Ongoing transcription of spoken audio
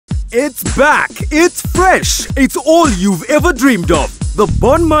It's back, it's fresh, it's all you've ever dreamed of. The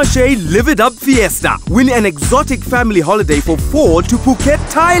Bon Marche Live It Up Fiesta. Win an exotic family holiday for 4 to Phuket,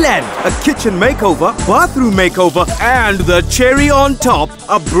 Thailand. A kitchen makeover, bathroom makeover, and the cherry on top,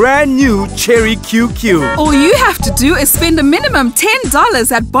 a brand new Cherry QQ. All you have to do is spend a minimum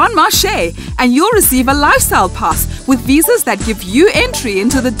 $10 at Bon Marche and you'll receive a lifestyle pass with visas that give you entry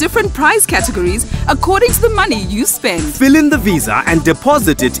into the different prize categories according to the money you spend. Fill in the visa and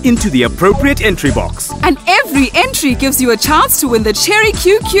deposit it into the appropriate entry box. And every entry gives you a chance to win the Cherry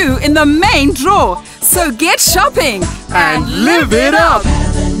QQ in the main draw. So get shopping And live it up!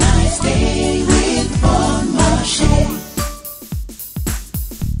 Have a nice day with Bon Marche.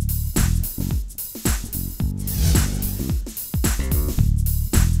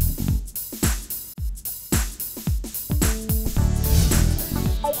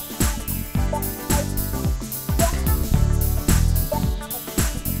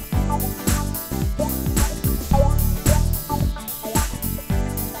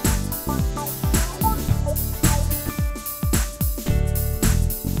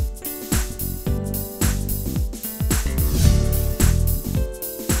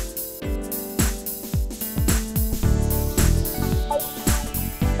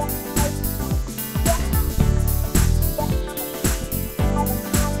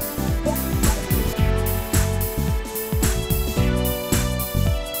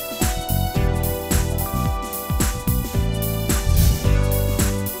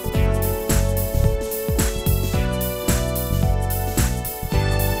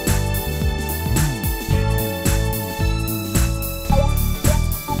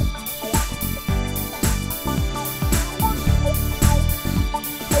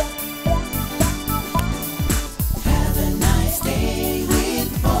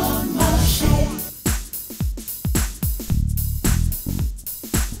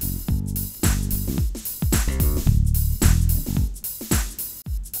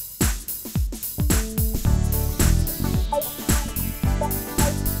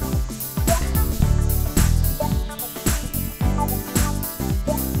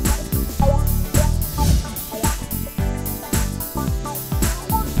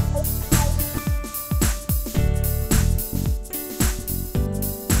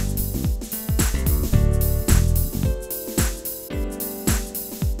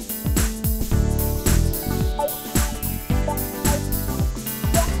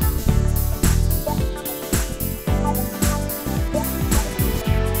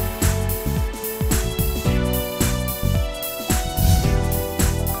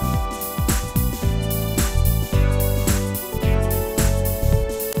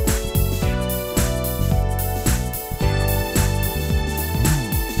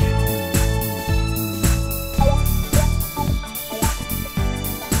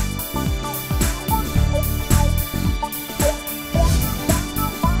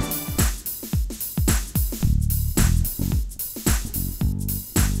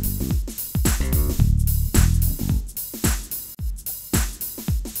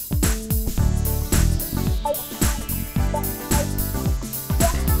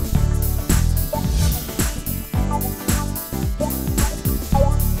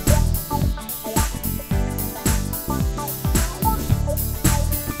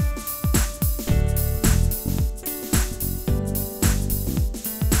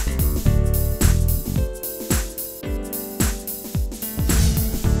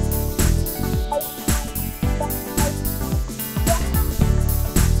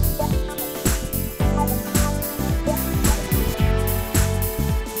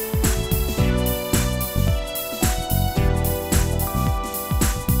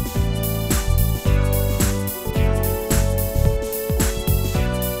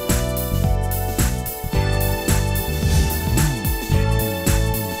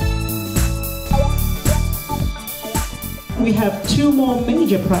 We have 2 more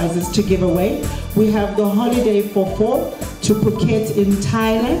major prizes to give away. We have the holiday for 4 to Phuket in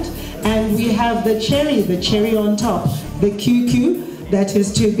Thailand, and we have the cherry on top, the QQ, that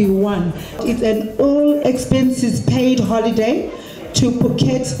is to be won. It's an all expenses paid holiday to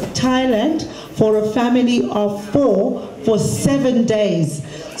Phuket, Thailand for a family of 4 for 7 days.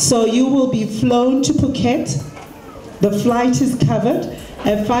 So you will be flown to Phuket, the flight is covered,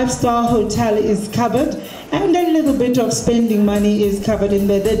 a 5-star hotel is covered, and a little bit of spending money is covered in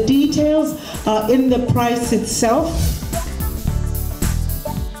there. The details are in the price itself.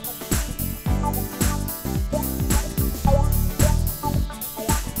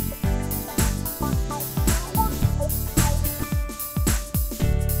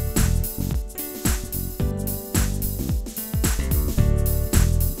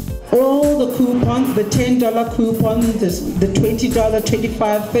 All the coupons, the $10 coupon, the $20,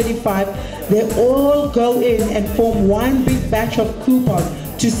 $25, $35, they all go in and form one big batch of coupons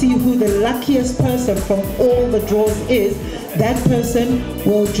to see who the luckiest person from all the draws is. That person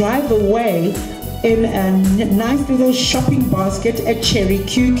will drive away in a nice little shopping basket at Cherry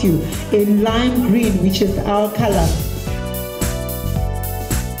QQ in lime green, which is our color.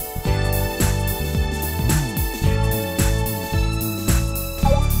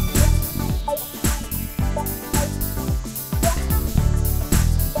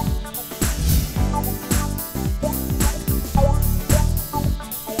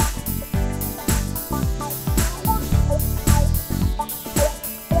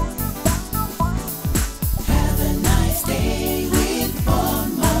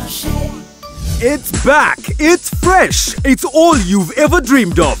 It's back, it's fresh, it's all you've ever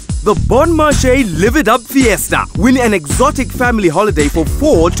dreamed of. The Bon Marche Live It Up Fiesta. Win an exotic family holiday for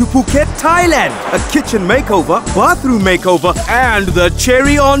 4 to Phuket, Thailand. A kitchen makeover, bathroom makeover, and the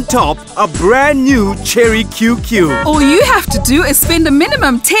cherry on top, a brand new Cherry QQ. All you have to do is spend a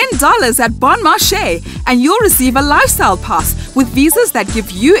minimum $10 at Bon Marche and you'll receive a lifestyle pass with visas that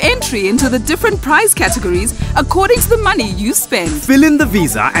give you entry into the different prize categories according to the money you spend. Fill in the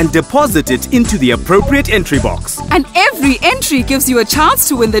visa and deposit it into the appropriate entry box. And every entry gives you a chance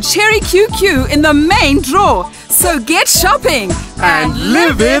to win the Cherry QQ in the main draw. So get shopping And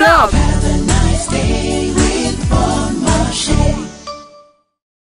live it up!